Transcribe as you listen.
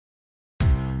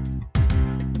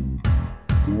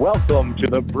Welcome to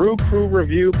the Brew Crew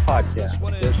Review Podcast,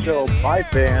 the show by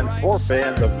fans for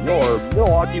fans of your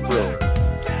Milwaukee Brewers.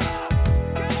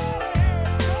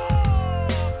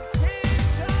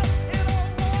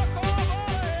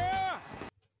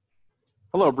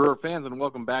 Hello, Brewer fans, and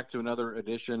welcome back to another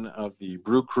edition of the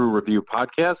Brew Crew Review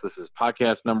Podcast. This is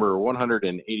podcast number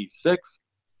 186.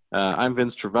 I'm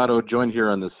Vince Travato, joined here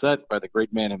on the set by the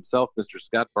great man himself, Mr.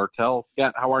 Scott Bartell.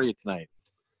 Scott, how are you tonight?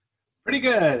 Pretty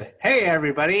good. Hey,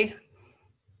 everybody. That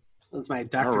was my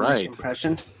Dr. Nick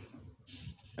impression.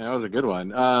 That was a good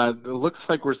one. It looks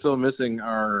like we're still missing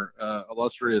our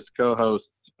illustrious co-hosts,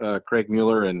 Craig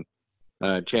Mueller and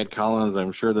Chad Collins.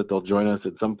 I'm sure that they'll join us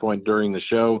at some point during the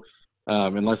show.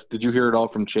 Did you hear it all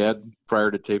from Chad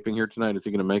prior to taping here tonight? Is he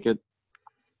going to make it?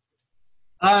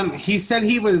 He said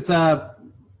he was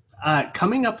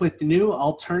coming up with new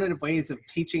alternative ways of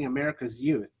teaching America's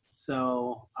youth.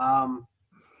 So,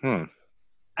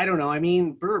 I don't know. I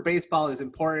mean, Brewer baseball is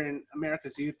important.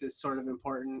 America's youth is sort of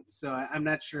important. So I'm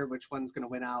not sure which one's going to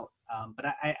win out. But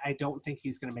I don't think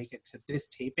he's going to make it to this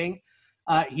taping.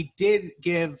 He did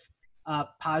give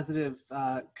positive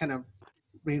kind of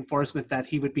reinforcement that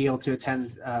he would be able to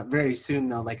attend very soon,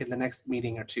 though, like in the next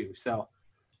meeting or two. So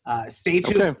stay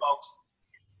tuned, folks.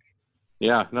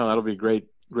 Yeah, no, that'll be great.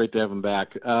 Great to have him back.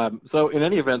 So in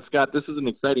any event, Scott, this is an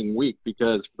exciting week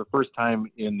because for the first time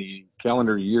in the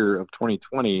calendar year of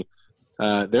 2020,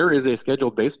 there is a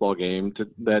scheduled baseball game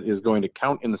that is going to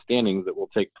count in the standings that will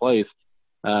take place.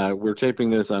 We're taping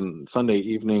this on Sunday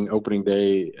evening. Opening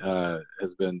day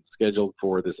has been scheduled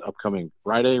for this upcoming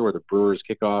Friday where the Brewers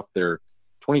kick off their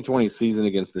 2020 season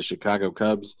against the Chicago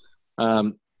Cubs.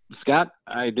 Scott,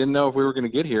 I didn't know if we were going to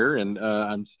get here, and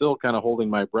I'm still kind of holding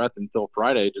my breath until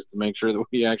Friday just to make sure that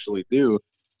we actually do.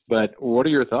 But what are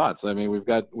your thoughts? I mean, we've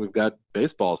got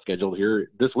baseball scheduled here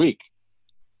this week.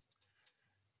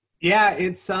 Yeah,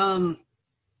 it's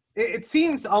it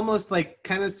seems almost like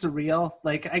kind of surreal.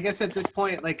 Like, I guess at this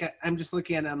point, like I'm just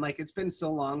looking at it, I'm like, it's been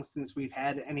so long since we've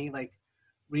had any like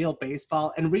real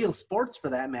baseball and real sports for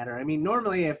that matter. I mean,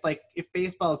 normally if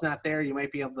baseball is not there, you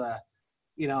might be able to,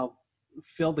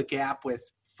 fill the gap with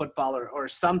football or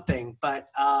something, but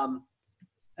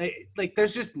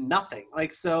there's just nothing.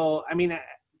 Like, so, I mean,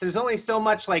 there's only so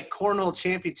much like cornhole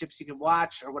championships you can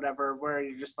watch or whatever, where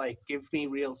you're just like, give me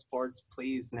real sports,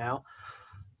 please now.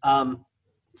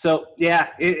 So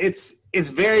yeah, it's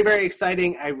very, very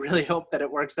exciting. I really hope that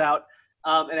it works out.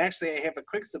 And actually I have a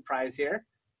quick surprise here.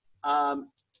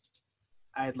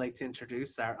 I'd like to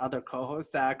introduce our other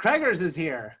co-host. Craigers is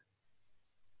here.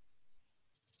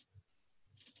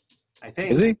 I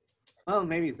think. Is he? Well,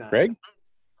 maybe he's not. Craig?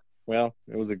 Well,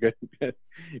 it was a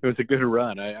good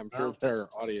run. I'm sure our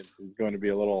audience is going to be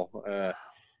a little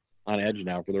on edge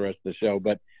now for the rest of the show.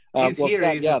 But he's here.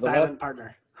 Scott, he's a silent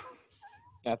partner.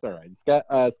 That's all right.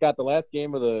 Scott, the last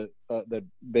game of that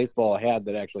baseball had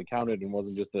that actually counted and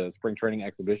wasn't just a spring training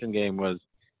exhibition game was,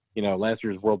 last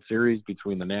year's World Series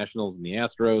between the Nationals and the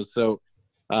Astros. So,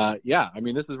 I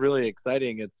mean, this is really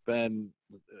exciting. It's been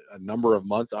a number of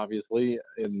months, obviously,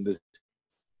 in this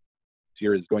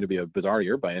year is going to be a bizarre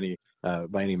year by any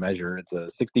measure. It's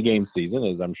a 60-game season,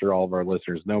 as I'm sure all of our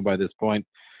listeners know by this point.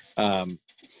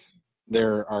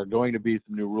 There are going to be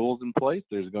some new rules in place.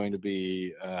 There's going to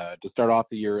be, to start off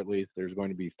the year at least, there's going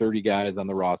to be 30 guys on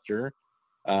the roster.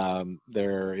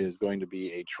 There is going to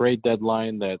be a trade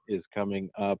deadline that is coming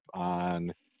up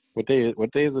on what day is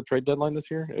the trade deadline this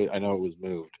year? I know it was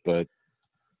moved, but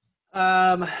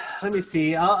let me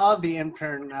see. I'll have the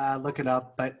intern look it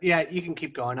up, but yeah, you can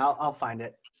keep going. I'll find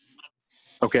it.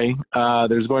 Okay.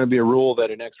 There's going to be a rule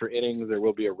that in extra innings there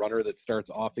will be a runner that starts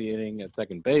off the inning at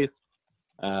second base.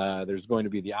 There's going to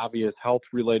be the obvious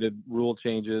health-related rule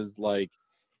changes like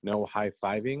no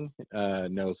high-fiving,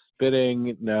 no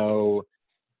spitting, no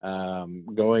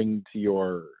going to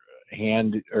your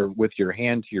hand or with your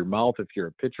hand to your mouth if you're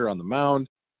a pitcher on the mound.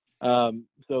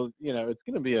 So, it's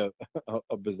going to be a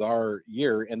bizarre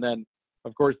year. And then,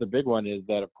 of course, the big one is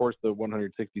that, of course, the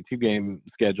 162-game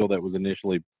schedule that was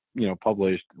initially,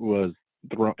 published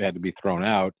had to be thrown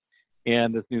out.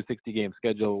 And this new 60-game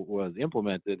schedule was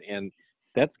implemented. And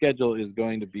that schedule is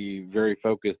going to be very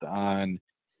focused on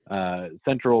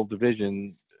Central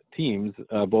Division teams,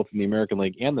 both in the American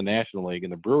League and the National League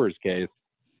in the Brewers case.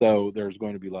 So there's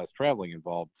going to be less traveling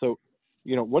involved. So,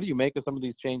 what do you make of some of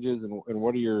these changes, and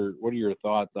what are your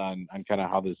thoughts on kind of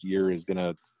how this year is going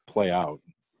to play out?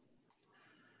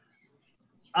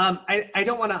 I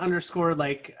don't want to underscore,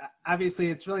 like, obviously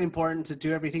it's really important to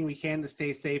do everything we can to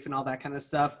stay safe and all that kind of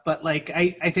stuff. But like,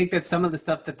 I think that some of the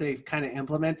stuff that they've kind of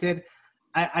implemented,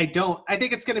 I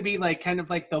think it's going to be like kind of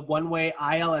like the one-way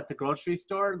aisle at the grocery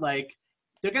store. Like,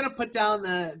 they're going to put down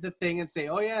the thing and say,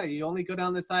 oh yeah, you only go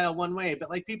down this aisle one way.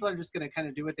 But like people are just going to kind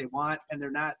of do what they want, and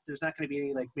there's not going to be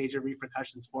any like major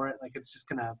repercussions for it. Like it's just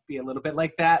going to be a little bit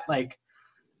like that. Like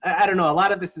I don't know. A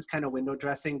lot of this is kind of window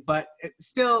dressing, but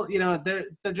still, they're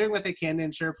doing what they can to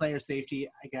ensure player safety,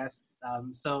 I guess.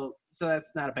 So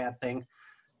that's not a bad thing.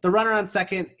 The runner on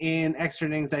second in extra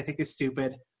innings, I think, is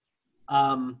stupid.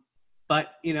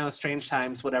 But strange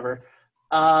times, whatever.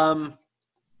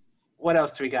 What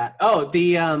else do we got? Oh,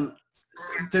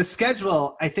 the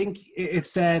schedule. I think it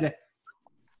said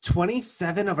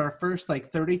 27 of our first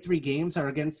 33 games are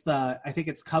against I think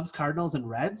it's Cubs, Cardinals, and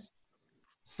Reds.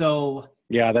 So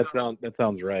yeah, that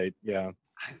sounds right. Yeah,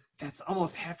 that's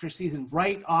almost half your season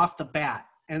right off the bat,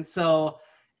 and so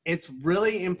it's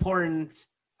really important.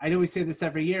 I know we say this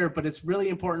every year, but it's really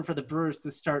important for the Brewers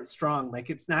to start strong. Like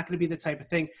it's not going to be the type of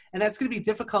thing, and that's going to be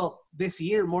difficult this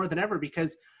year more than ever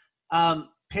because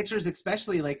pitchers,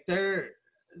 especially, they're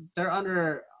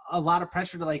under a lot of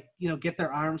pressure to get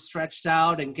their arms stretched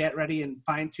out and get ready and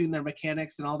fine tune their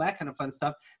mechanics and all that kind of fun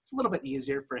stuff. It's a little bit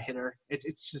easier for a hitter. It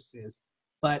just is.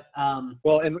 But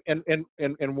well, and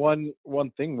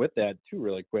one thing with that too,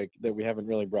 really quick, that we haven't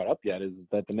really brought up yet is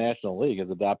that the National League has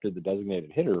adopted the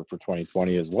designated hitter for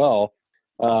 2020 as well.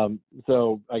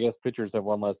 So I guess pitchers have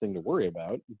one less thing to worry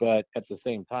about. But at the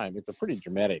same time, it's a pretty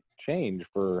dramatic change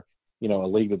for a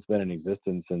league that's been in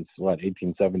existence since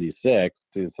 1876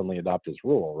 to suddenly adopt this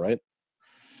rule, right?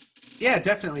 Yeah,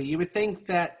 definitely. You would think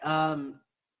that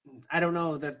I don't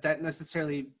know that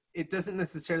necessarily it doesn't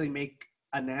necessarily make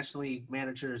a National League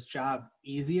manager's job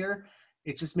easier.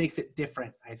 It just makes it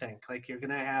different, I think. Like you're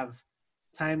gonna have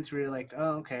times where you're like,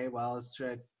 oh, okay, well, it's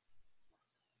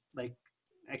I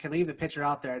can leave the pitcher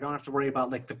out there. I don't have to worry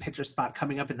about the pitcher spot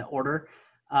coming up in the order.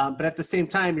 But at the same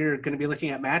time, you're going to be looking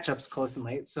at matchups close and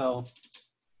late, so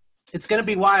it's going to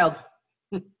be wild.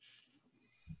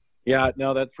 Yeah,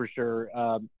 no, that's for sure.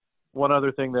 One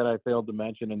other thing that I failed to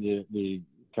mention in the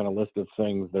kind of list of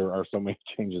things, there are so many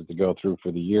changes to go through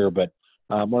for the year, but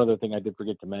one other thing I did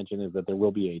forget to mention is that there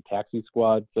will be a taxi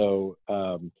squad. So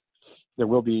there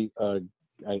will be,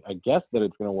 I guess that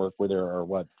it's going to work where there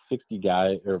are 60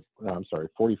 guys,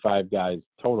 45 guys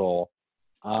total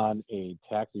on a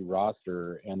taxi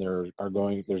roster, and there's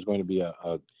going to be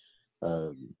a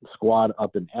squad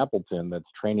up in Appleton that's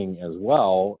training as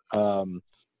well,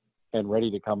 and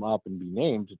ready to come up and be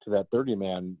named to that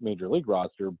 30-man major league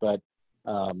roster. But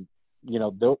that's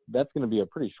going to be a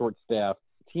pretty short-staffed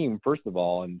team, first of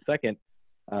all, and second,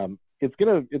 it's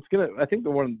gonna. I think the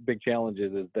one big challenge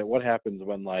is that what happens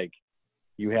when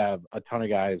you have a ton of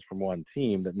guys from one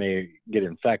team that may get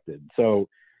infected. So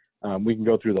we can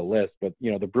go through the list, but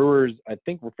the Brewers, I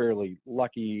think, were fairly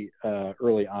lucky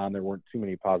early on. There weren't too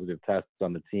many positive tests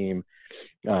on the team.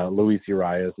 Luis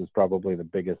Urias is probably the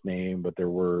biggest name, but there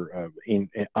were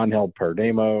Angel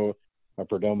Perdomo,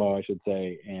 I should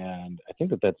say, and I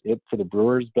think that's it for the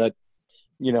Brewers. But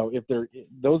if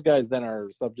those guys then are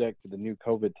subject to the new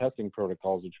COVID testing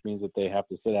protocols, which means that they have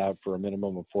to sit out for a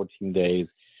minimum of 14 days,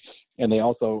 and they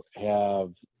also have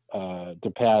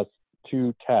to pass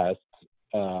 2 tests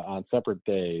on separate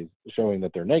days showing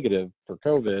that they're negative for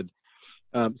COVID.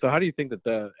 So how do you think that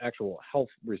the actual health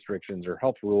restrictions or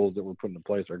health rules that were put into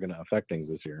place are going to affect things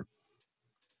this year?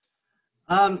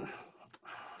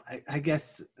 I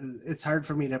guess it's hard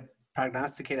for me to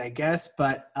prognosticate, I guess,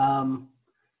 but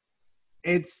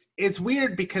it's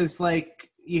weird because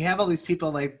you have all these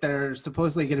people they're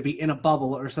supposedly going to be in a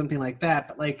bubble or something like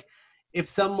that, but if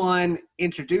someone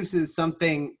introduces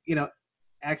something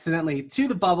accidentally to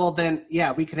the bubble, then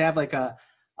yeah, we could have a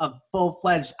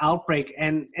full-fledged outbreak,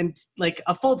 and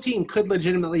a full team could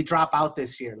legitimately drop out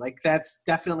this year. That's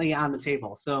definitely on the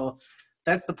table. So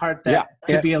that's the part that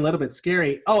could be a little bit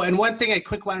scary. Oh, and one thing I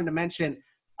quick wanted to mention,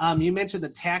 you mentioned the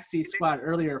taxi squad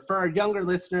earlier. For our younger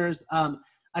listeners,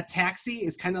 a taxi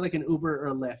is kind of like an Uber or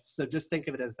a Lyft. So just think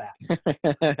of it as that.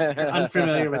 You're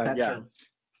unfamiliar with that term.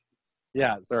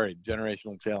 Yeah, sorry,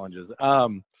 generational challenges.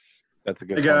 That's a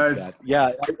good point. Hey guys.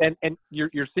 Yeah, and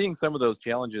you're seeing some of those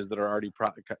challenges that are already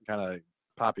kind of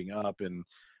popping up, and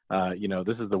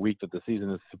this is the week that the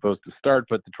season is supposed to start,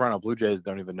 but the Toronto Blue Jays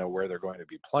don't even know where they're going to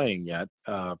be playing yet,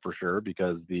 for sure,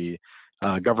 because the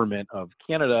government of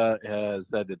Canada has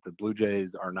said that the Blue Jays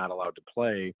are not allowed to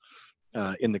play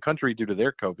in the country due to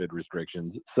their COVID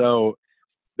restrictions. So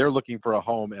they're looking for a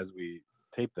home as we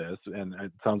tape this, and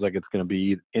it sounds like it's going to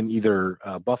be in either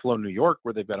Buffalo, New York,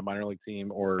 where they've got a minor league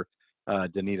team, or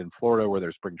Dunedin, Florida, where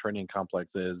their spring training complex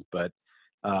is. But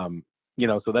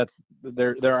so that's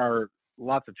there are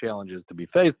lots of challenges to be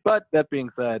faced. But that being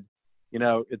said,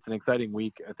 it's an exciting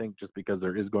week, I think, just because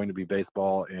there is going to be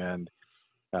baseball, and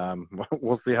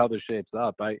we'll see how this shapes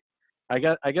up. I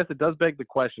guess it does beg the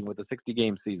question with the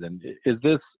 60-game season. Is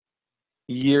this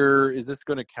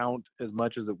going to count as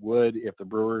much as it would if the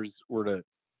Brewers were to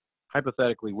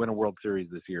hypothetically win a World Series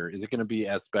this year? Is it going to be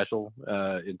as special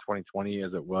in 2020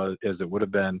 as it would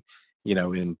have been, in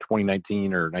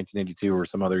 2019 or 1982 or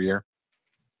some other year?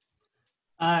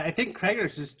 I think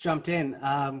Krager's just jumped in.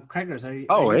 Krager's, are you?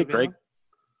 Hey, available? Craig.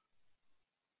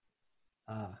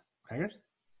 Krager's?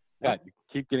 Yeah, you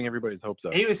keep getting everybody's hopes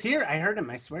up. He was here. I heard him.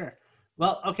 I swear.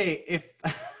 Well, okay. If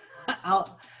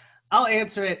I'll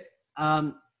answer it.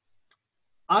 On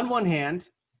one hand,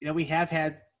 we have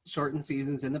had shortened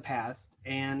seasons in the past,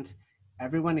 and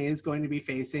everyone is going to be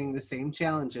facing the same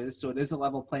challenges. So it is a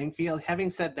level playing field.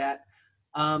 Having said that,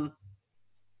 I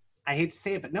hate to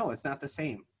say it, but no, it's not the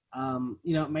same.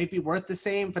 It might be worth the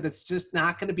same, but it's just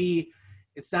not going to be.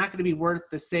 It's not going to be worth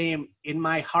the same in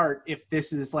my heart if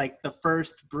this is like the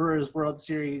first Brewers World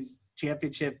Series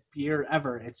championship year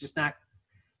ever. It's just not.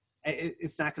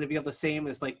 It's not going to be the same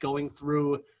as like going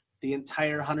through the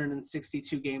entire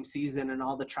 162 game season and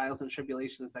all the trials and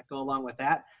tribulations that go along with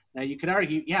that. Now you could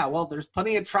argue, yeah, well, there's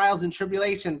plenty of trials and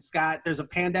tribulations, Scott. There's a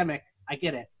pandemic. I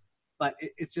get it, but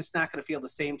it's just not going to feel the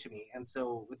same to me. And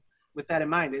so with that in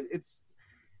mind,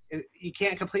 you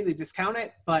can't completely discount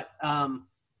it, but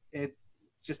it's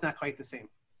just not quite the same.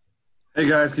 Hey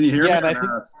guys, can you hear me?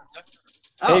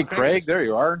 Hey, Craig, there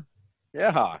you are.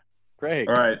 Yeah, Craig.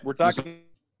 All right, we're talking.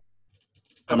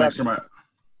 I'll make sure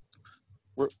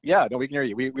we can hear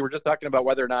you. We were just talking about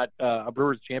whether or not a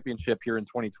Brewers championship here in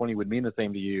 2020 would mean the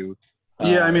same to you.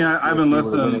 Yeah, I mean, I've been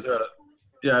listening.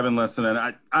 I've been listening.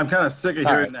 I'm kind of sick of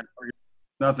hearing that.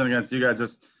 Nothing against you guys.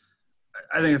 Just,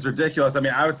 I think it's ridiculous. I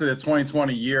mean, I would say the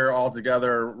 2020 year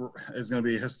altogether is going to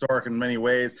be historic in many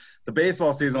ways. The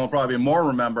baseball season will probably be more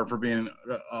remembered for being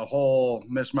a whole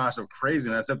mishmash of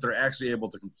craziness if they're actually able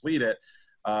to complete it.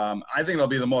 I think it'll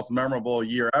be the most memorable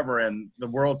year ever, and the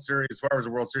World Series, whoever's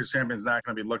the World Series champion, is not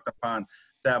going to be looked upon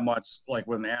that much like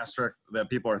with an asterisk that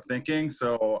people are thinking.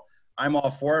 So I'm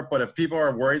all for it, but if people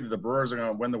are worried that the Brewers are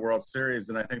going to win the World Series,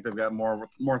 then I think they've got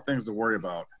more things to worry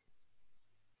about.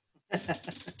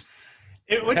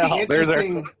 It would be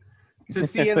interesting to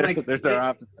see in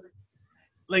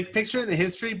like picture in the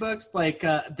history books, like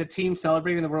the team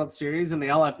celebrating the World Series and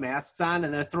they all have masks on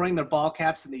and they're throwing their ball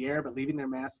caps in the air but leaving their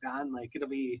mask on. Like it'll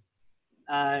be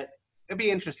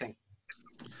interesting.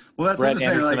 Well, that's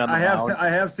interesting. Like I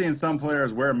have seen some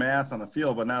players wear masks on the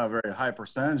field, but not a very high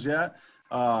percentage yet.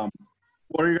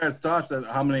 What are your guys' thoughts on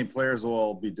how many players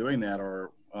will be doing that,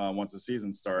 or once the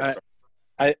season starts?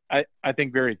 I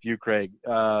think very few, Craig.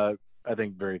 I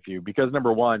think very few because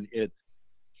number one, it's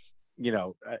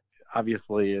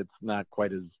obviously it's not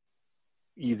quite as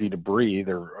easy to breathe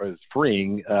or as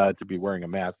freeing to be wearing a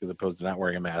mask as opposed to not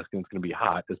wearing a mask, and it's going to be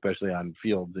hot, especially on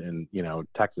fields in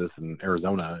Texas and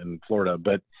Arizona and Florida.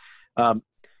 But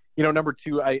number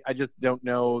two, I just don't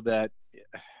know that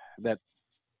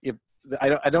if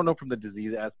I don't know from the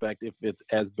disease aspect if it's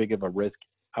as big of a risk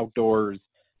outdoors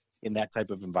in that type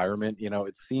of environment.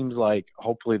 It seems like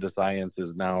hopefully the science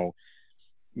is now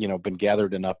been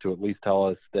gathered enough to at least tell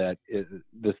us that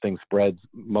this thing spreads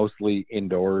mostly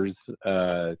indoors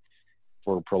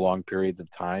for prolonged periods of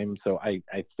time. So I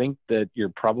think that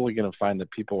you're probably going to find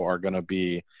that people are going to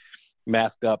be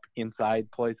masked up inside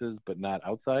places, but not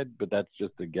outside. But that's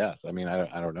just a guess. I mean,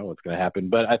 I don't know what's going to happen.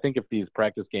 But I think if these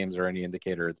practice games are any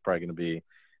indicator, it's probably going to be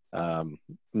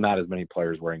not as many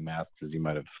players wearing masks as you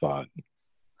might have thought.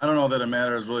 I don't know that it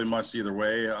matters really much either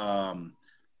way.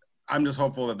 I'm just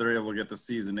hopeful that they're able to get the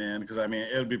season in because, I mean,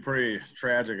 it would be pretty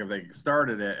tragic if they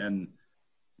started it and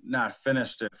not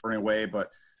finished it for any way. But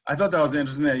I thought that was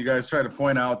interesting that you guys tried to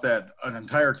point out that an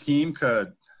entire team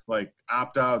could, like,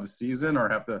 opt out of the season or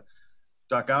have to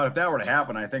duck out. If that were to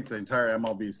happen, I think the entire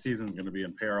MLB season is going to be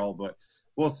in peril. But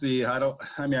we'll see. I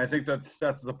think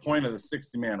that's the point of the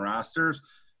 60-man rosters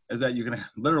is that you can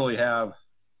literally have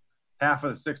half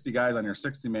of the 60 guys on your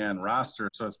 60-man roster,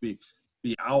 so to speak,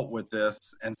 be out with this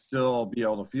and still be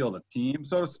able to field a team,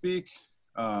 so to speak.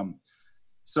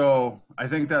 So I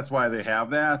think that's why they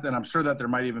have that. And I'm sure that there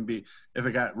might even be, if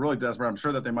it got really desperate, I'm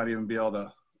sure that they might even be able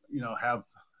to, have,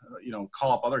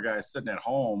 call up other guys sitting at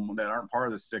home that aren't part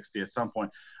of the 60 at some point.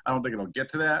 I don't think it'll get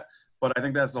to that, but I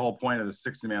think that's the whole point of the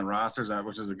 60-man rosters,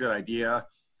 which is a good idea.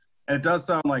 And it does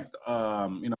sound like,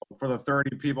 for the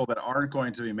 30 people that aren't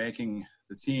going to be making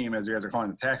the team, as you guys are calling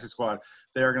the taxi squad,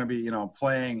 they are going to be,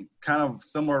 playing kind of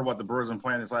similar to what the Brewers have been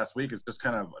playing this last week. It's just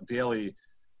kind of daily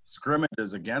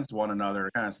scrimmages against one another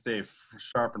to kind of stay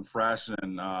sharp and fresh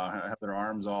and have their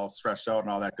arms all stretched out and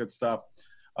all that good stuff.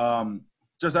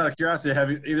 Just out of curiosity, have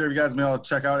either of you guys been able to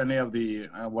check out any of the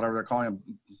whatever they're calling them,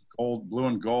 blue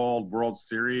and gold World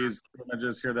Series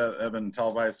images here that have been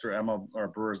televised through ML or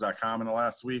Brewers.com in the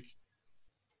last week?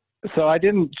 So I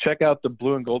didn't check out the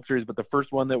blue and gold series, but the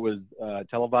first one that was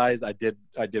televised, I did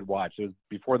watch. It was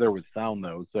before there was sound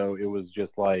though, so it was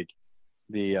just like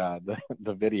the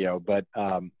video. But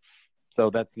so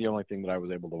that's the only thing that I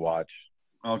was able to watch.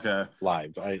 Okay.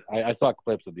 Live. I saw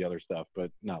clips of the other stuff, but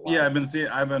not live. Yeah,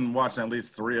 I've been watching at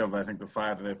least 3 of I think the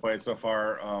 5 that they played so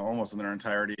far, almost in their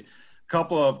entirety.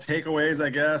 Couple of takeaways, I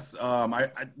guess.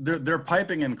 They're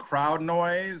piping in crowd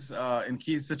noise in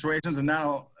key situations, and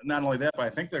not only that, but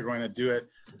I think they're going to do it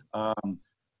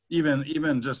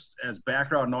even just as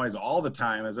background noise all the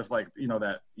time, as if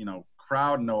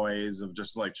crowd noise of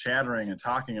just like chattering and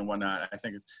talking and whatnot. I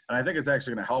think it's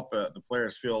actually going to help the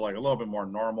players feel like a little bit more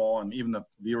normal, and even the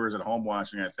viewers at home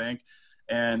watching, I think.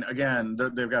 And again,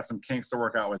 they've got some kinks to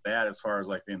work out with that as far as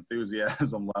like the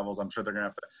enthusiasm levels. I'm sure they're going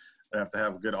to have to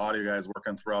have good audio guys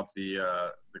working throughout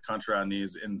the country on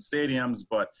these in stadiums,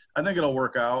 but I think it'll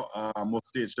work out. We'll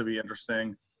see. It should be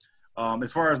interesting.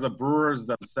 As far as the Brewers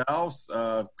themselves,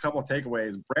 a couple of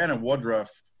takeaways. Brandon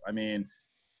Woodruff, I mean,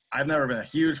 I've never been a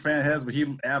huge fan of his, but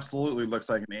he absolutely looks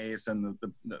like an ace in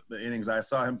the innings I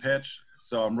saw him pitch.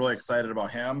 So I'm really excited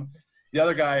about him. The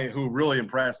other guy who really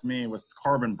impressed me was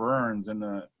Corbin Burns in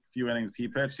the few innings he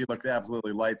pitched. He looked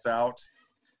absolutely lights out.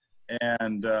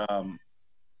 And,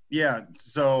 yeah,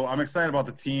 so I'm excited about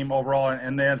the team overall.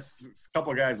 And they had a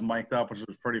couple of guys mic'd up, which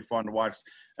was pretty fun to watch.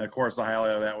 And, of course, the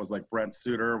highlight of that was, like, Brent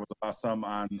Suter was awesome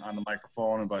on the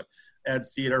microphone. But Ed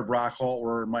Cedar, Brock Holt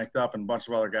were mic'd up, and a bunch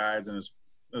of other guys, and it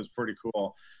was pretty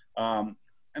cool. And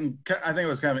I think it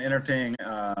was kind of an entertaining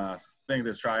thing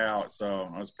to try out, so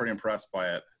I was pretty impressed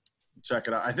by it. Check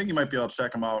it out. I think you might be able to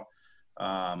check them out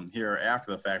here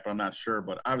after the fact, but I'm not sure.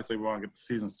 But obviously, we want to get the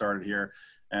season started here,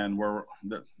 and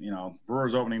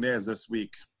Brewers opening day is this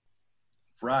week,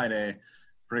 Friday.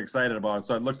 Pretty excited about it.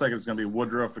 So it looks like it's going to be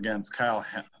Woodruff against Kyle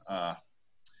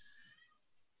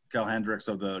Hendricks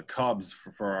of the Cubs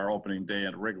for our opening day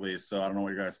at Wrigley. So I don't know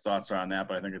what your guys' thoughts are on that,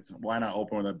 but I think why not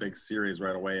open with a big series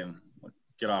right away and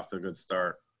get off to a good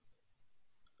start.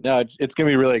 No, it's going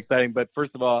to be really exciting. But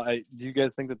first of all, do you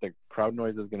guys think that the crowd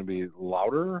noise is going to be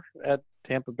louder at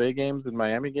Tampa Bay games and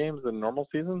Miami games than normal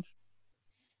seasons?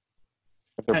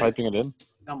 If they're piping it in?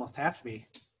 Almost have to be.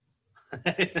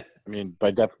 I mean, by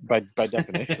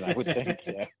definition, I would think.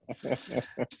 Yeah.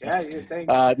 Yeah, you think.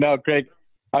 No, Craig,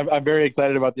 I'm very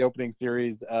excited about the opening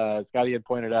series. Scotty had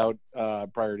pointed out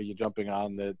prior to you jumping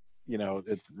on that,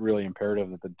 it's really imperative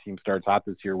that the team starts hot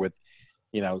this year with,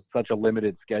 such a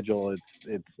limited schedule.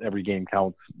 It's every game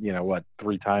counts,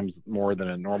 3 times more than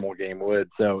a normal game would.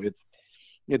 So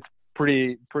it's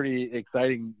pretty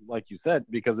exciting, like you said,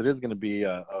 because it is going to be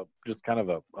just kind of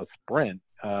a sprint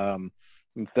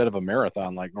instead of a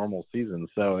marathon like normal seasons.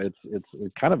 So it's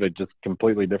kind of a just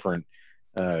completely different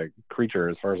creature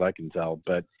as far as I can tell.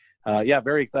 But yeah,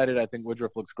 very excited. I think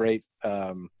Woodruff looks great.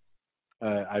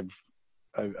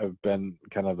 I've been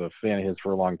kind of a fan of his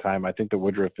for a long time. I think that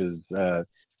Woodruff is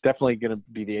definitely going to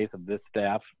be the ace of this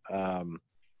staff. And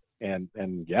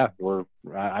yeah,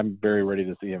 I'm very ready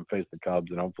to see him face the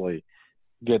Cubs and hopefully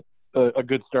get a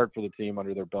good start for the team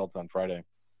under their belts on Friday.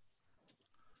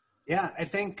 Yeah, I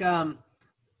think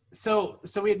so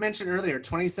we had mentioned earlier,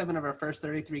 27 of our first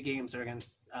 33 games are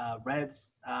against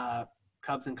Reds,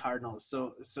 Cubs, and Cardinals.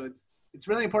 So it's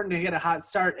really important to get a hot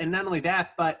start. And not only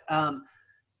that, but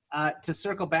to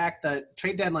circle back, the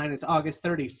trade deadline is August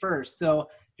 31st. So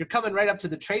you're coming right up to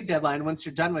the trade deadline once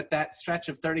you're done with that stretch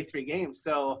of 33 games.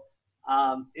 So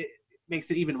it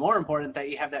makes it even more important that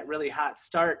you have that really hot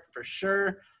start for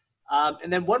sure.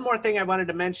 And then one more thing I wanted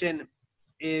to mention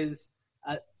is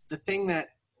the thing that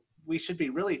we should be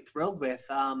really thrilled with.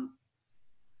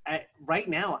 Right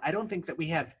now, I don't think that we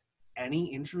have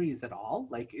any injuries at all.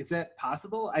 Like, is that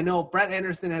possible? I know Brett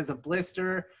Anderson has a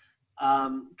blister.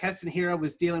 Keston Hero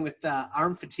was dealing with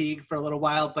arm fatigue for a little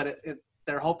while, but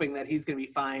they're hoping that he's going to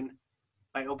be fine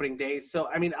by opening day. So,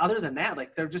 I mean, other than that,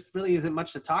 like, there just really isn't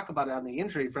much to talk about on the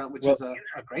injury front, which is a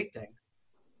great thing.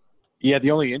 Yeah,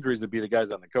 the only injuries would be the guys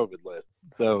on the COVID list.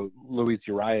 So Luis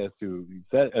Urias, who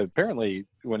said apparently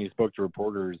when he spoke to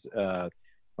reporters,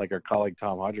 like our colleague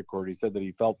Tom Hodgecourt, he said that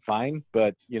he felt fine,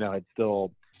 but had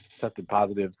still tested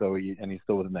positive. So he's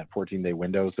still within that 14-day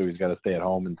window. So he's got to stay at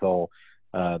home until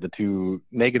the 2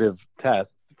 negative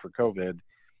tests for COVID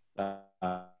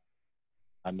on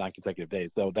non-consecutive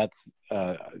days. So that's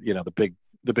the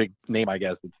big name, I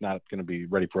guess. It's not going to be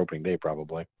ready for opening day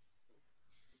probably.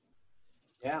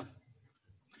 Yeah.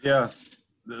 Yeah.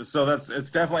 So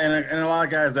it's definitely and a lot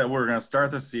of guys that were going to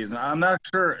start the season. I'm not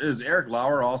sure, is Eric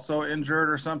Lauer also injured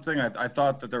or something? I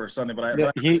thought that there was something, but I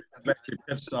actually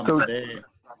pitched some today.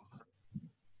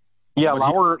 Yeah,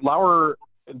 But Lauer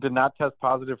did not test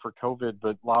positive for COVID,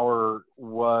 but Lauer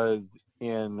was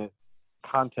in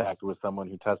contact with someone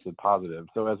who tested positive.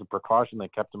 So as a precaution, they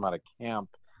kept him out of camp,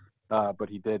 but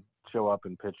he did show up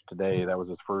and pitch today. That was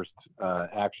his first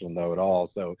action, though, at all.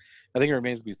 So I think it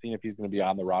remains to be seen if he's going to be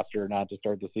on the roster or not to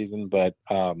start the season. But,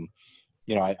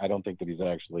 I don't think that he's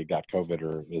actually got COVID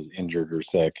or is injured or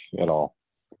sick at all.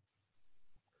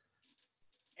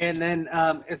 And then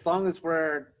as long as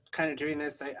we're kind of doing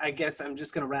this, I guess I'm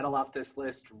just going to rattle off this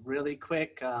list really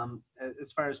quick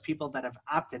as far as people that have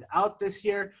opted out this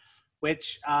year,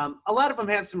 which a lot of them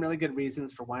have some really good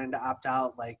reasons for wanting to opt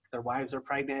out. Like their wives are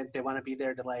pregnant. They want to be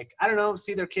there to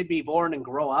see their kid be born and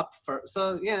grow up.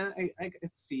 So yeah, I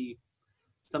could see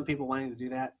some people wanting to do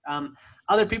that.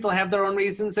 Other people have their own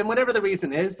reasons, and whatever the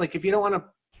reason is, like if you don't want to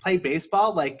play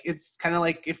baseball, like it's kind of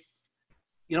like if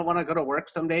you don't want to go to work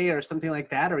someday or something like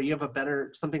that, or you have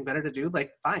something better to do,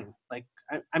 like fine. Like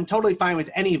I'm totally fine with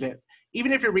any of it.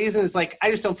 Even if your reason is like, I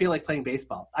just don't feel like playing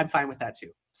baseball, I'm fine with that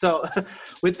too. So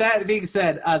with that being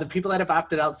said, the people that have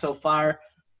opted out so far,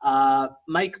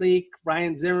 Mike Leake,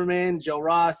 Ryan Zimmerman, Joe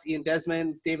Ross, Ian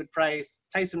Desmond, David Price,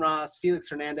 Tyson Ross, Felix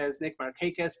Hernandez, Nick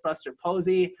Markakis, Buster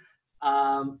Posey,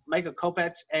 Michael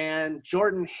Kopech, and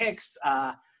Jordan Hicks,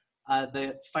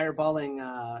 the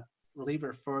fireballing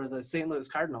reliever for the St. Louis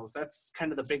Cardinals. That's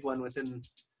kind of the big one within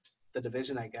the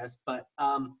division, I guess. But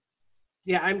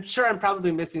yeah, I'm sure I'm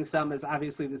probably missing some, as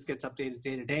obviously this gets updated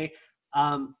day to day.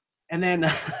 And then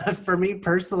for me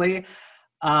personally,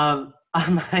 on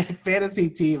my fantasy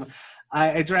team,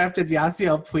 I drafted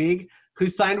Yasiel Puig, who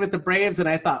signed with the Braves, and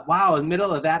I thought, wow, in the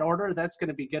middle of that order, that's going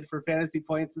to be good for fantasy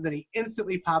points. And then he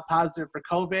instantly popped positive for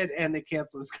COVID, and they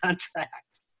canceled his contract.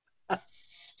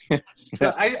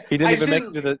 So he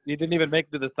didn't even make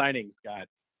it to the signing, Scott.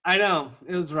 I know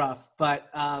it was rough, but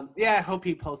yeah, I hope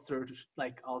he pulls through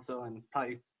also and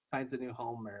probably finds a new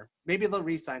home, or maybe they'll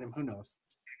re-sign him. Who knows?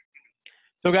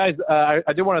 So guys, I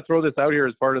did want to throw this out here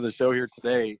as part of the show here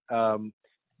today.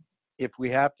 If we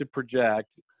have to project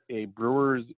a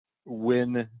Brewers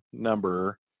win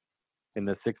number in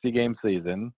the 60-game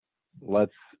season,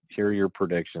 let's hear your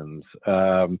predictions.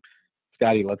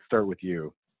 Scotty, let's start with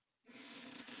you.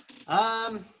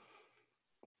 I'll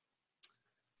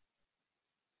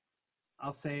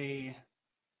say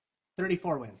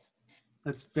 34 wins.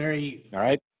 That's very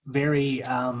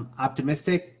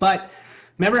optimistic. But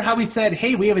remember how we said,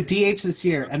 hey, we have a DH this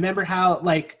year. I remember how,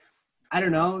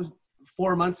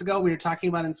 4 months ago, we were talking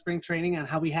about in spring training on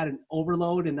how we had an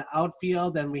overload in the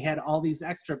outfield and we had all these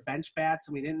extra bench bats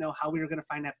and we didn't know how we were going to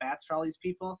find at bats for all these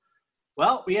people.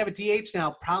 Well, we have a DH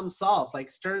now, problem solved. Like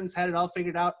Stearns had it all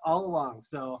figured out all along.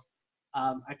 So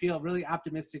I feel really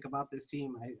optimistic about this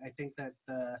team. I think that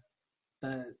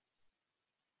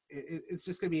it's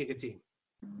just going to be a good team.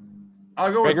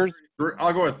 I'll go with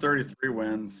 33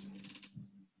 wins.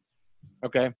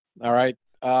 Okay. All right.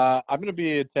 I'm going to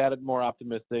be a tad more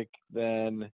optimistic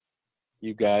than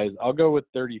you guys. I'll go with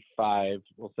 35.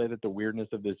 We'll say that the weirdness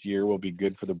of this year will be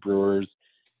good for the Brewers.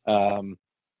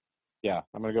 Yeah,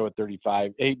 I'm going to go with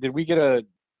 35. Hey, did you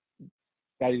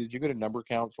get a number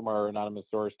count from our anonymous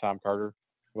source, Tom Carter,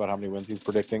 about how many wins he's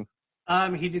predicting?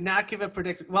 He did not give a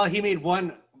prediction. Well, he made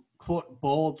one quote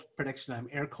bold prediction. I'm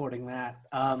air quoting that.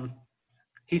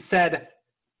 He said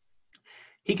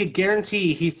he could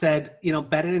guarantee,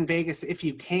 bet it in Vegas if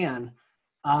you can.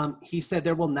 He said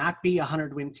there will not be a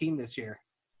 100-win team this year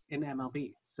in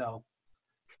MLB. So,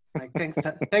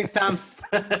 thanks, Tom.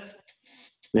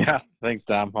 Yeah, thanks,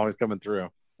 Tom. Always coming through.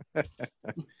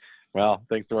 Well,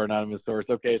 thanks to our anonymous source.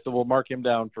 Okay, so we'll mark him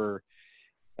down for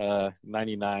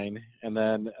 99, and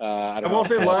then I will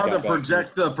say a lot of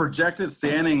the projected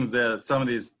standings that some of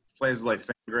these places like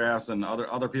Fangraphs and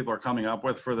other people are coming up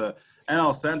with for the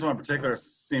NL Central in particular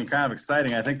seem kind of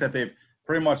exciting. I think that they've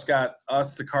pretty much got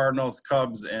us, the Cardinals,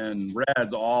 Cubs, and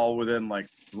Reds all within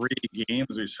 3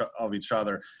 games of each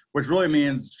other, which really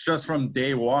means just from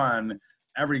day one,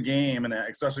 every game, and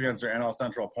especially against their NL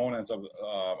Central opponents,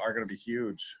 are going to be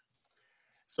huge.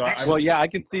 So, I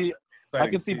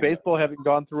can see baseball having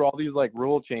gone through all these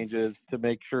rule changes to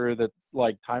make sure that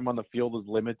time on the field is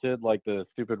limited, like the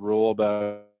stupid rule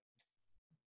about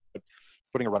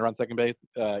putting a runner on second base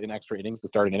in extra innings to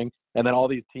start an inning, and then all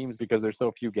these teams, because there's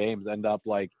so few games, end up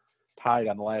tied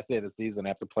on the last day of the season,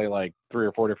 have to play 3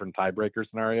 or 4 different tiebreaker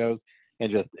scenarios,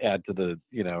 and just add to the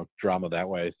drama that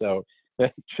way. So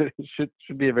that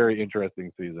should be a very interesting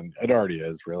season. It already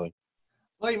is, really.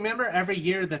 Well, you remember every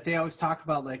year that they always talk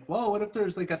about like, whoa, what if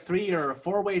there's like a 3 or a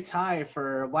 4-way tie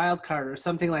for a wild card or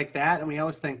something like that? And we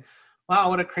always think, wow,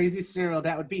 what a crazy scenario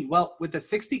that would be. Well, with a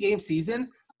 60-game season,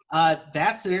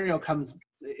 that scenario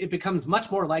becomes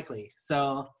much more likely.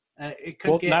 So it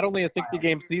could get not only a wild.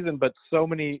 60-game season, but so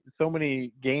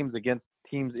many games against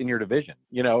teams in your division.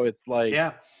 It's like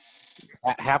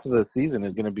half of the season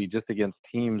is going to be just against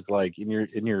teams like in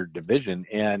your division.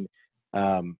 And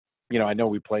I know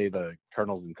we play the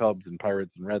Cardinals and Cubs and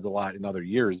Pirates and Reds a lot in other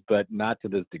years, but not to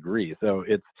this degree. So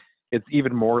it's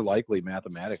even more likely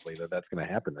mathematically that that's going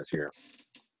to happen this year.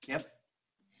 Yep.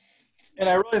 And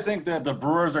I really think that the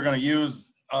Brewers are going to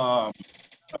use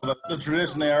the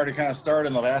tradition they already kind of started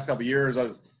in the last couple of years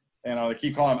as, they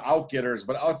keep calling them out-getters.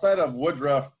 But outside of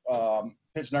Woodruff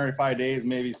pitching every 5 days,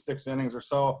 maybe 6 innings or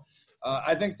so,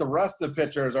 I think the rest of the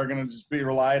pitchers are going to just be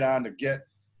relied on to get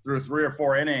through 3 or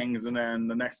 4 innings, and then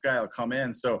the next guy will come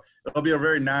in. So it'll be a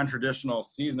very non-traditional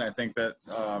season, I think that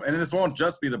and this won't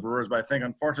just be the Brewers, but I think,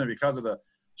 unfortunately, because of the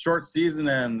short season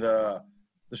and the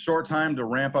short time to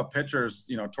ramp up pitchers,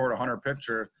 toward 100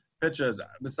 pitches,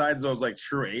 besides those like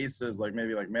true aces, like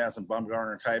maybe like Madison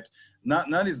Bumgarner types,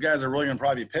 none of these guys are really going to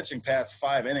probably be pitching past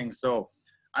 5 innings. So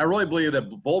I really believe that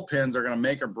bullpens are going to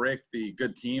make or break the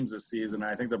good teams this season.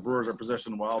 I think the Brewers are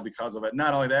positioned well because of it.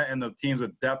 Not only that, and the teams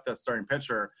with depth at starting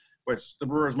pitcher, which the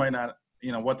Brewers might not,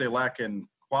 what they lack in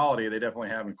quality, they definitely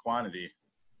have in quantity.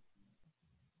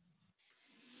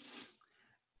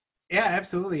 Yeah,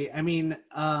 absolutely. I mean,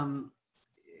 and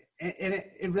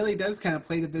it really does kind of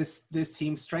play to this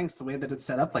team's strengths, the way that it's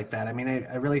set up like that. I mean,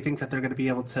 I really think that they're going to be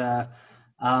able to,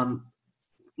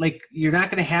 you're not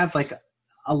going to have like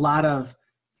a lot of,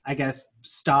 I guess,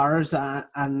 stars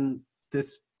on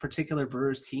this particular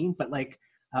Brewers team, but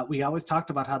we always talked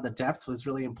about how the depth was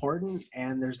really important,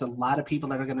 and there's a lot of people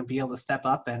that are going to be able to step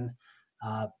up and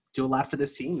do a lot for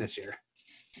this team this year.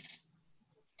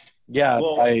 Yeah,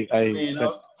 well, I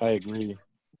agree.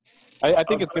 I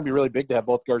think it's going to be really big to have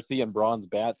both Garcia and Braun's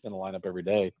bats in the lineup every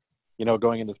day.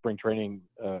 Going into spring training,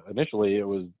 initially it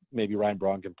was maybe Ryan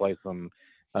Braun can play some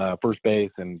first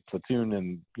base and platoon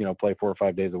and, play 4 or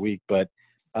 5 days a week. But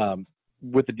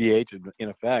with the DH in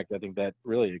effect, I think that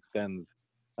really extends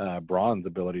Braun's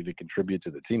ability to contribute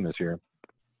to the team this year.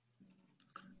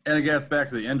 And I guess back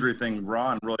to the injury thing,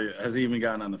 Braun really has he even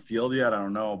gotten on the field yet? I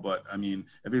don't know. But, I mean,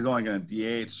 if he's only going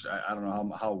to DH, I don't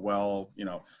know how well,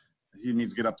 he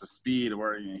needs to get up to speed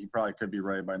where he probably could be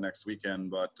ready by next weekend.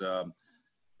 But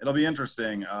it'll be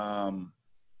interesting.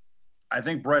 I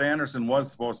think Brett Anderson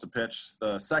was supposed to pitch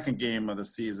the second game of the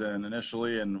season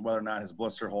initially, and whether or not his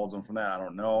blister holds him from that, I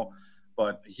don't know.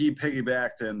 But he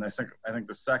piggybacked in, I think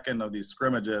the second of these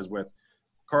scrimmages with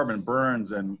Corbin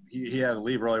Burns, and he had to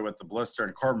leave early with the blister,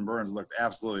 and Corbin Burns looked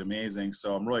absolutely amazing.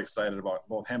 So I'm really excited about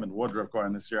both him and Woodruff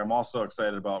going this year. I'm also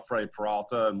excited about Freddie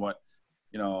Peralta and what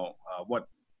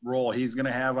role he's going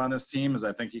to have on this team, as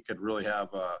I think he could really have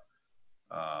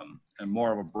and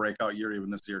more of a breakout year even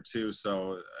this year too.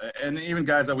 So, and even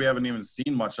guys that we haven't even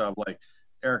seen much of, like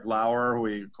Eric Lauer, who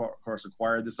we of course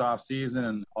acquired this offseason,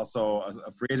 and also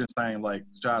a free agent signing like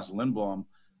Josh Lindblom.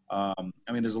 I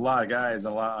mean, there's a lot of guys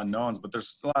and a lot of unknowns, but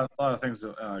there's a lot of things,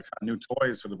 kind of new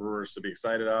toys for the Brewers to be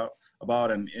excited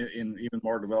about, and in even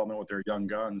more development with their young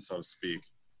guns, so to speak.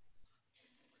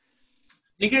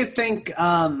 Do you guys think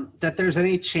that there's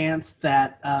any chance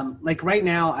that, right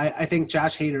now, I think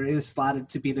Josh Hader is slotted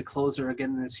to be the closer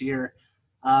again this year.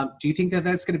 Do you think that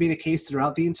that's going to be the case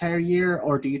throughout the entire year,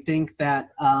 or do you think that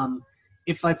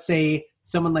if, let's say,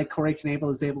 someone like Corey Knebel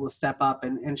is able to step up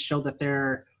and show that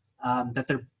they're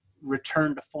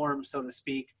return to form, so to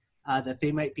speak, that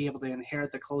they might be able to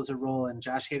inherit the closer role, and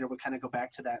Josh Hader would kind of go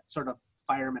back to that sort of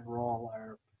fireman role?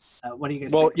 Or what do you guys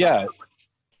think about that?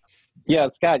 Yeah,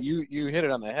 Scott, you hit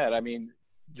it on the head. I mean,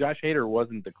 Josh Hader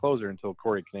wasn't the closer until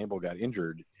Corey Knebel got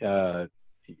injured and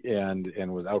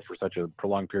was out for such a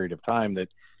prolonged period of time that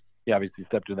he obviously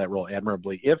stepped into that role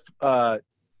admirably. If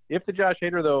the Josh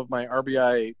Hader, though, of my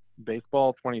RBI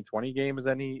baseball 2020 game is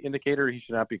any indicator, he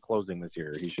should not be closing this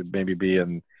year. He should maybe be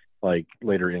in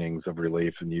later innings of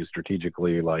relief and used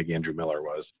strategically like Andrew Miller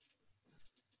was.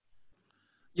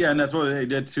 Yeah, and that's what they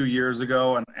did 2 years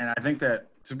ago. And I think that,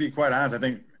 to be quite honest, I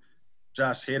think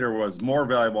Josh Hader was more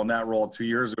valuable in that role 2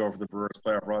 years ago for the Brewers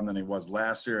playoff run than he was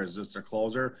last year as just a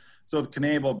closer. So with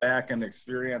Knebel back and the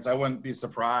experience, I wouldn't be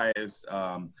surprised,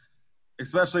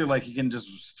 especially he can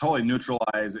just totally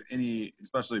neutralize any,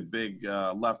 especially big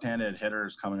left-handed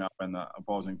hitters coming up in the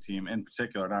opposing team in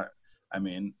particular. If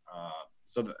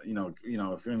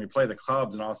when you play the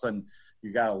Cubs and all of a sudden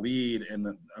you got a lead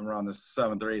around the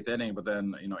 7th or 8th inning, but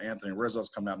then Anthony Rizzo's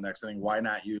coming up next inning, why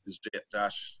not use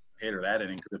Josh Hader that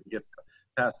inning, because if you get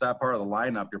past that part of the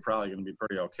lineup, you're probably going to be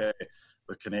pretty okay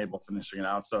with Knebel finishing it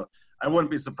out. So I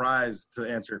wouldn't be surprised, to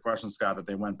answer your question, Scott, that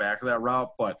they went back to that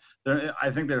route. But I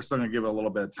think they're still going to give it a little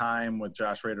bit of time with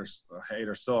Josh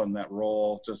Hader still in that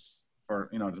role, just for,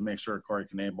 to make sure Corey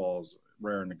Knebel is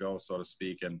raring to go, so to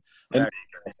speak, and back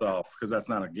himself, because that's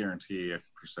not a guarantee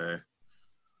per se.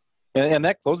 And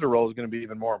that closer role is going to be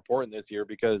even more important this year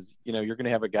because, you're going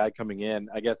to have a guy coming in,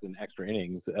 I guess, in extra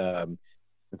innings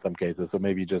in some cases. So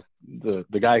maybe just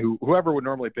the guy whoever would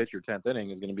normally pitch your 10th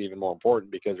inning is going to be even more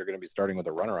important because you're going to be starting with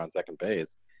a runner on second base.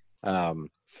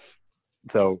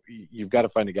 So you've got to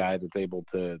find a guy that's able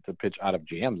to pitch out of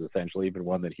jams, essentially, even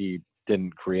one that he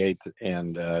didn't create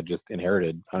and just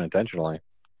inherited unintentionally.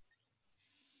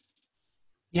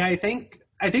 Yeah, I think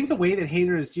the way that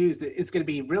Hader is used is going to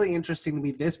be really interesting to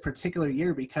me this particular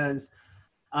year because,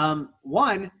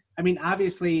 one, I mean,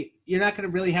 obviously, you're not going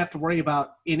to really have to worry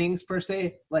about innings per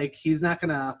se. Like, he's not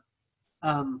going to,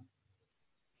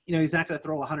 he's not going to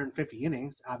throw 150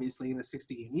 innings, obviously, in a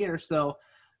 60-game year. So,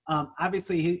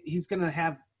 obviously, he's going to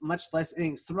have much less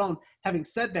innings thrown. Having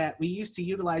said that, we used to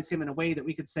utilize him in a way that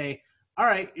we could say, all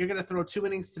right, you're going to throw 2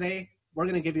 innings today. We're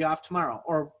going to give you off tomorrow.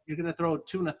 Or you're going to throw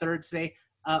 2 1/3 today.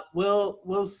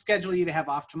 We'll schedule you to have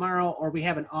off tomorrow, or we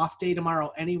have an off day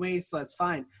tomorrow anyway, so that's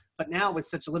fine. But now with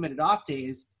such limited off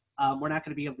days, we're not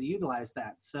going to be able to utilize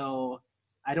that. So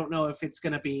I don't know if it's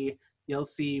going to be you'll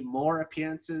see more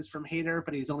appearances from Hader,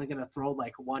 but he's only going to throw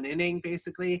like 1 inning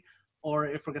basically, or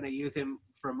if we're going to use him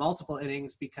for multiple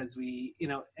innings because we,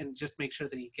 and just make sure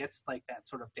that he gets like that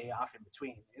sort of day off in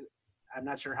between. I'm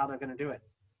not sure how they're going to do it.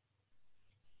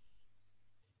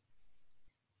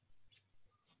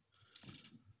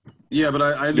 Yeah, but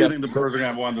I do think the Brewers are going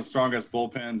to have one of the strongest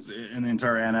bullpens in the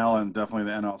entire NL and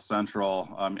definitely the NL Central.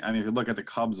 I mean, if you look at the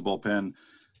Cubs bullpen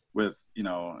with,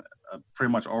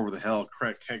 pretty much over the hill,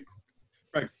 Craig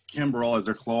Kimbrell as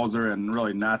their closer and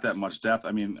really not that much depth.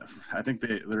 I mean, I think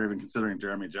they're even considering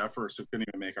Jeremy Jeffers, who couldn't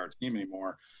even make our team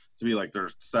anymore, to be like their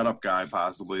setup guy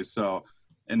possibly. So,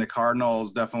 and the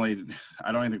Cardinals definitely,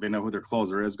 I don't even think they know who their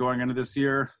closer is going into this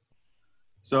year.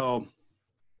 So,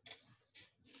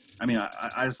 I mean,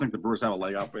 I just think the Brewers have a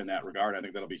leg up in that regard. I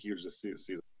think that'll be huge this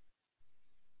season.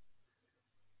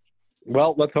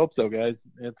 Well, let's hope so, guys.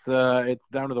 It's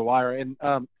down to the wire. And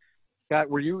Scott,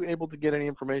 were you able to get any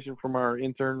information from our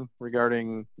intern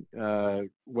regarding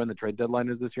when the trade deadline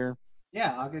is this year?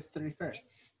 Yeah, August 31st.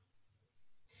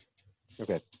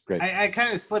 Okay, great. I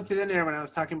kind of slipped it in there when I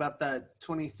was talking about the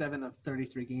 27 of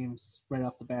 33 games right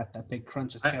off the bat, that big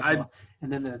crunch of schedule,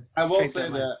 and then I will say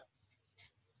deadline. That.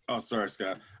 Oh, sorry,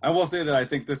 Scott. I will say that I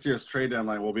think this year's trade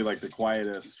deadline will be like the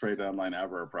quietest trade deadline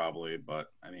ever, probably. But,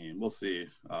 I mean, we'll see.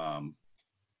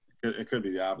 It could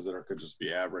be the opposite or it could just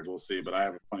be average. We'll see. But I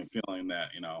have a funny feeling that,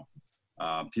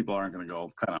 people aren't going to go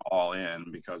kind of all in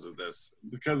because of this.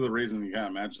 Because of the reason you kind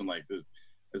of mentioned, like, is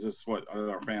this what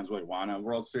our fans really want in a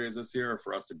World Series this year? Or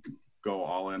for us to go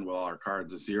all in with all our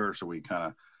cards this year? Or should we kind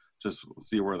of just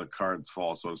see where the cards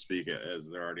fall, so to speak, as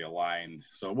they're already aligned?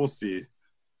 So we'll see.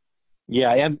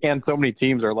 Yeah, and so many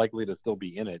teams are likely to still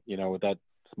be in it, with that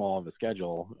small of a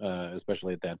schedule,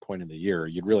 especially at that point in the year.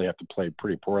 You'd really have to play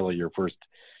pretty poorly your first,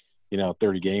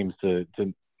 30 games to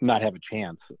not have a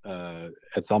chance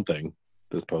at something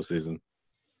this postseason.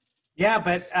 Yeah,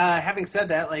 but having said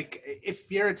that, like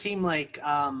if you're a team like,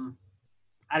 I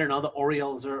don't know, the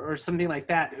Orioles or something like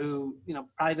that, who,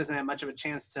 probably doesn't have much of a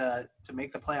chance to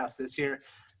make the playoffs this year,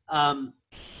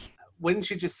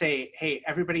 wouldn't you just say, hey,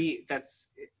 everybody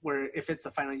if it's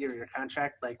the final year of your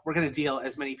contract, like we're going to deal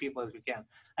as many people as we can.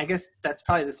 I guess that's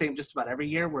probably the same just about every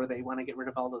year where they want to get rid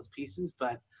of all those pieces,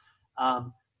 but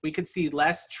we could see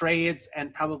less trades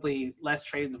and probably less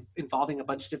trades involving a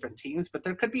bunch of different teams, but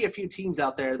there could be a few teams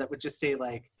out there that would just say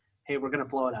like, hey, we're going to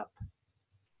blow it up.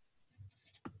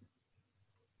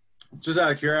 Just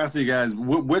out of curiosity, guys,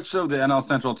 which of the NL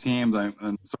Central teams, and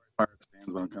sorry, Pirates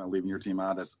fans, but I'm kind of leaving your team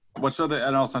out of this, which of the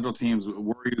NL Central teams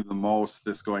worry you the most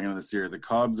going into this year? The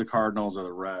Cubs, the Cardinals, or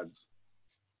the Reds?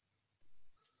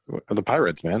 The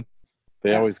Pirates, man.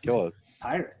 They always kill us.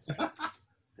 Pirates.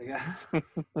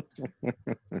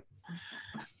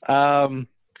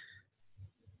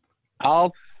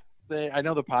 I'll say, I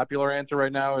know the popular answer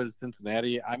right now is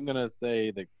Cincinnati. I'm going to say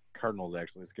the Cardinals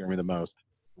actually scare me the most.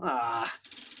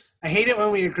 I hate it when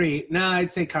we agree. No,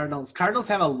 I'd say Cardinals. Cardinals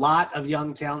have a lot of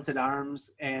young, talented arms,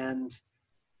 and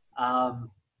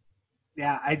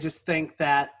I just think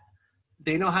that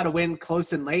they know how to win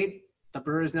close and late. The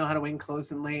Brewers know how to win close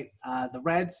and late. The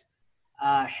Reds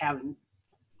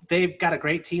they've got a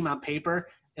great team on paper.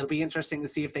 It'll be interesting to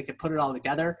see if they could put it all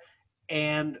together.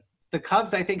 And the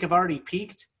Cubs, I think, have already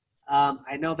peaked.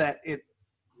 I know that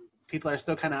people are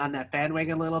still kind of on that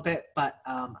bandwagon a little bit, but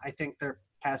I think they're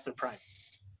past their prime.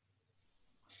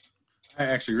 I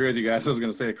actually agree with you guys. I was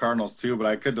going to say the Cardinals too, but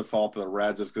I could default to the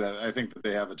Reds just because I think that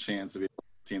they have a chance to be a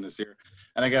team this year.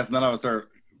 And I guess none of us are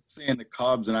saying the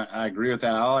Cubs, and I agree with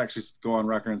that. I'll actually go on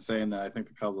record and saying that I think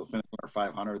the Cubs will finish under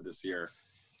 500 this year.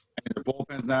 I mean, their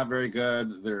bullpen's not very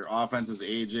good. Their offense is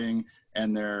aging,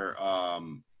 and their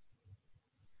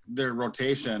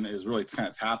rotation is really kind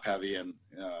of top heavy, and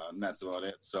that's about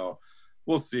it. So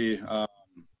we'll see.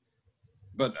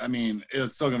 But, I mean,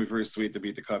 it's still going to be pretty sweet to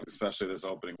beat the Cubs, especially this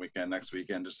opening weekend, next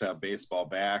weekend, just to have baseball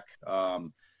back.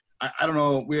 I don't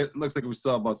know. It looks like we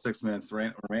still have about 6 minutes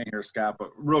remaining here, Scott.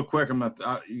 But real quick,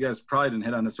 you guys probably didn't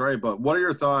hit on this already, but what are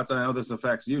your thoughts? I know this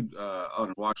affects you out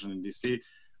in Washington, D.C.,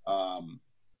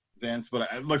 Vince, but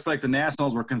it looks like the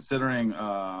Nationals were considering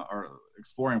or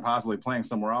exploring possibly playing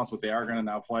somewhere else, but they are going to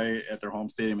now play at their home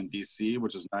stadium in D.C.,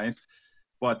 which is nice.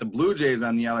 But the Blue Jays,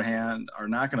 on the other hand, are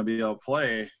not going to be able to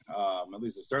play, at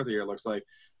least to start the year, it looks like,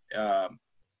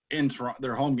 in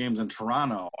their home games in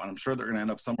Toronto. And I'm sure they're going to end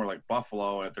up somewhere like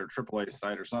Buffalo at their AAA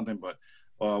site or something. But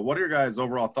what are your guys'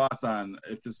 overall thoughts on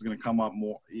if this is going to come up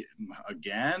more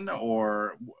again,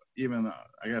 or even,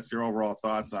 I guess, your overall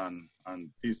thoughts on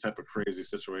these type of crazy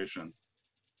situations?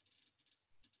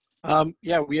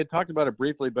 Yeah, we had talked about it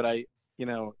briefly, but I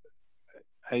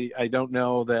don't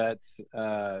know that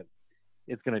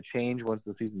it's going to change once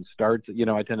the season starts.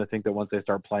 I tend to think that once they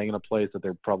start playing in a place that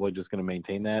they're probably just going to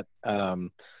maintain that.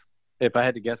 If I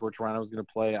had to guess where Toronto is going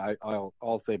to play,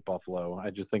 I'll say Buffalo. I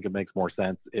just think it makes more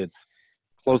sense. It's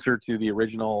closer to the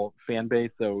original fan base.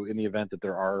 So in the event that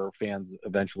there are fans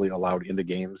eventually allowed into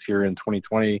games here in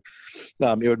 2020,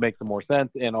 it would make some more sense.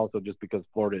 And also just because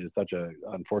Florida is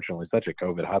unfortunately such a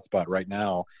COVID hotspot right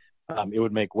now, it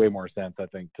would make way more sense, I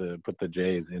think, to put the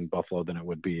Jays in Buffalo than it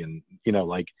would be in,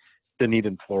 like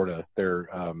Dunedin, Florida, their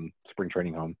spring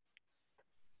training home.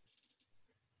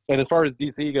 And as far as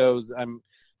DC goes, I'm,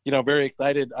 very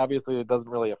excited. Obviously, it doesn't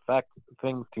really affect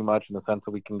things too much in the sense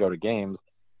that we can go to games.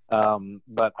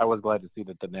 But I was glad to see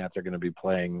that the Nats are going to be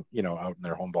playing, out in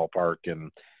their home ballpark.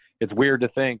 And it's weird to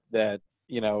think that,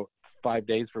 5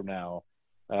 days from now,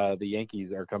 the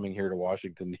Yankees are coming here to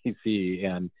Washington, D.C.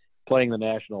 and playing the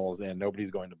Nationals, and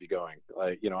nobody's going to be going.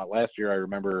 Last year I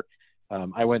remember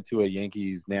I went to a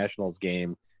Yankees-Nationals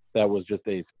game that was just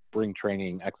a spring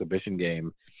training exhibition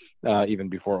game, even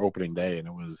before opening day, and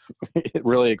it was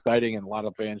really exciting, and a lot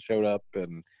of fans showed up,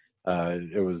 and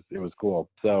it was cool.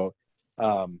 So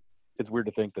it's weird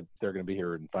to think that they're going to be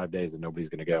here in 5 days and nobody's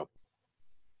going to go.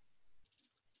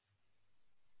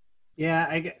 Yeah,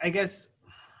 I guess.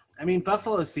 I mean,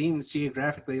 Buffalo seems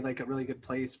geographically like a really good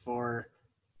place for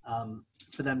them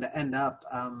to end up.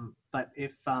 But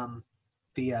if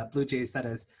the Blue Jays, that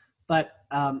is, but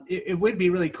it would be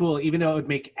really cool, even though it would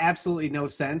make absolutely no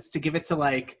sense to give it to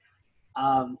like,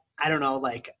 I don't know,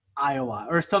 like Iowa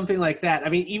or something like that. I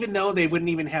mean, even though they wouldn't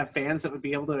even have fans that would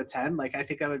be able to attend, like I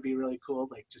think that would be really cool,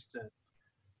 like just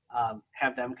to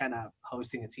have them kind of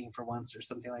hosting a team for once or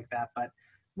something like that. But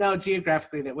no,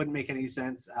 geographically that wouldn't make any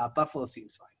sense. Buffalo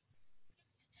seems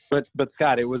fine. But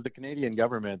Scott, it was the Canadian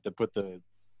government that put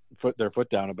their foot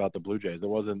down about the Blue Jays. It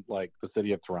wasn't like the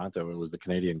city of Toronto. It was the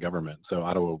Canadian government. So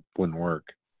Ottawa wouldn't work.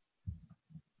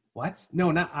 What?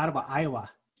 No, not Ottawa, Iowa.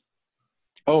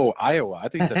 Oh, Iowa. I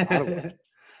think that's Ottawa.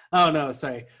 Oh, no,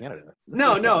 sorry. Canada.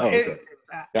 No. Okay.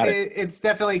 It's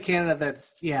definitely Canada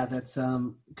that's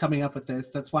coming up with this.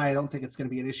 That's why I don't think it's going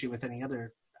to be an issue with any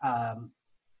other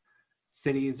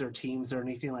cities or teams or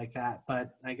anything like that.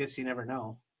 But I guess you never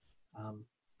know. I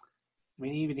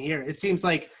mean, even here, it seems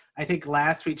like, I think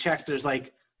last we checked, there's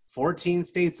like 14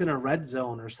 states in a red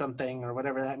zone or something, or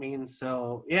whatever that means.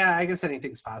 So, yeah, I guess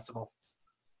anything's possible.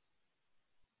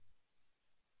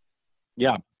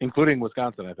 Yeah, including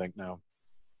Wisconsin, I think, now.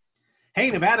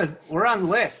 Hey, Nevada, we're on the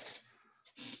list.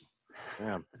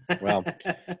 Yeah. Well,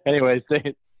 anyway,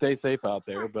 stay safe out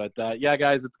there. But, yeah,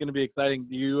 guys, it's going to be exciting.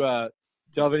 Do you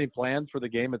have any plans for the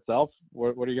game itself?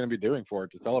 What are you going to be doing for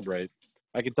it to celebrate?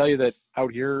 I can tell you that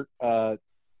out here,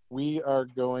 we are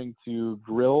going to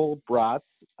grill brats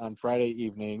on Friday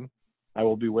evening. I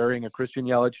will be wearing a Christian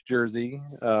Yelich jersey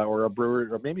or a Brewer,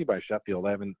 or maybe by Sheffield.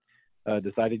 I haven't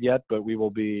decided yet, but we will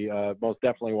be most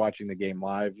definitely watching the game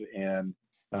live, and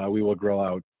we will grill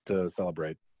out to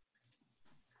celebrate.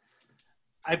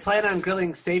 I plan on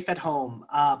grilling safe at home.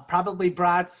 Probably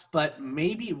brats, but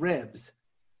maybe ribs.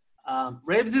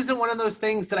 Ribs isn't one of those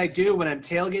things that I do when I'm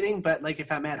tailgating, but like if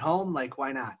I'm at home, like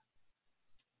why not?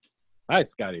 Hi,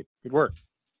 Scotty. Good work.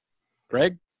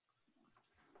 Greg?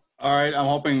 All right. I'm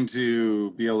hoping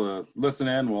to be able to listen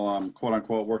in while I'm quote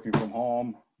unquote working from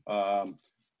home.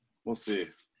 We'll see.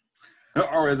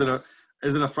 Or is it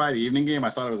a Friday evening game? I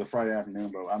thought it was a Friday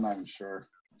afternoon, but I'm not even sure.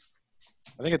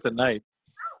 I think it's at night.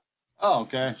 Oh,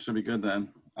 okay. Should be good then.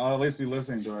 I'll at least be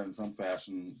listening to it in some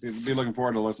fashion. Be looking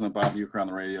forward to listening to Bob Uecker on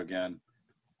the radio again.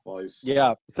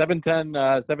 Yeah,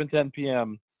 7:10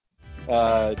 p.m.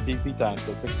 DC time,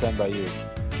 so 6:10 by you.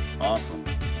 Awesome.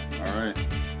 All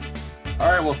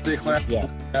right. We'll stay clapped. Yeah.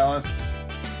 Dallas.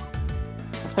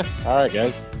 All right,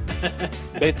 guys.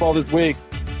 Baseball this week.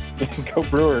 Go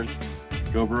Brewers.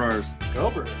 Go Brewers. Go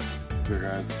Brewers. Here,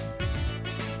 guys.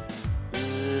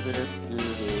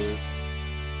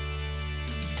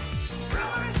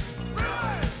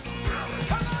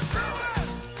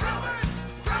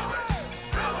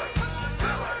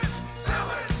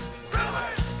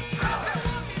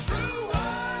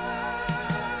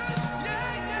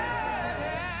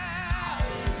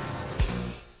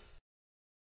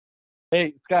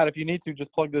 Hey, Scott, if you need to,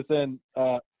 just plug this in.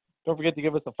 Don't forget to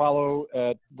give us a follow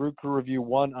at Brew Crew Review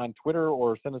 1 on Twitter,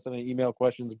 or send us any email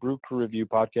questions, Brew Crew Review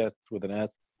Podcast with an S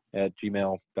at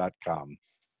gmail.com.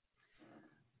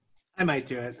 I might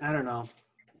do it. I don't know.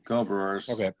 Go Brewers.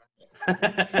 Okay.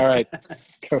 All right.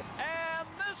 Go.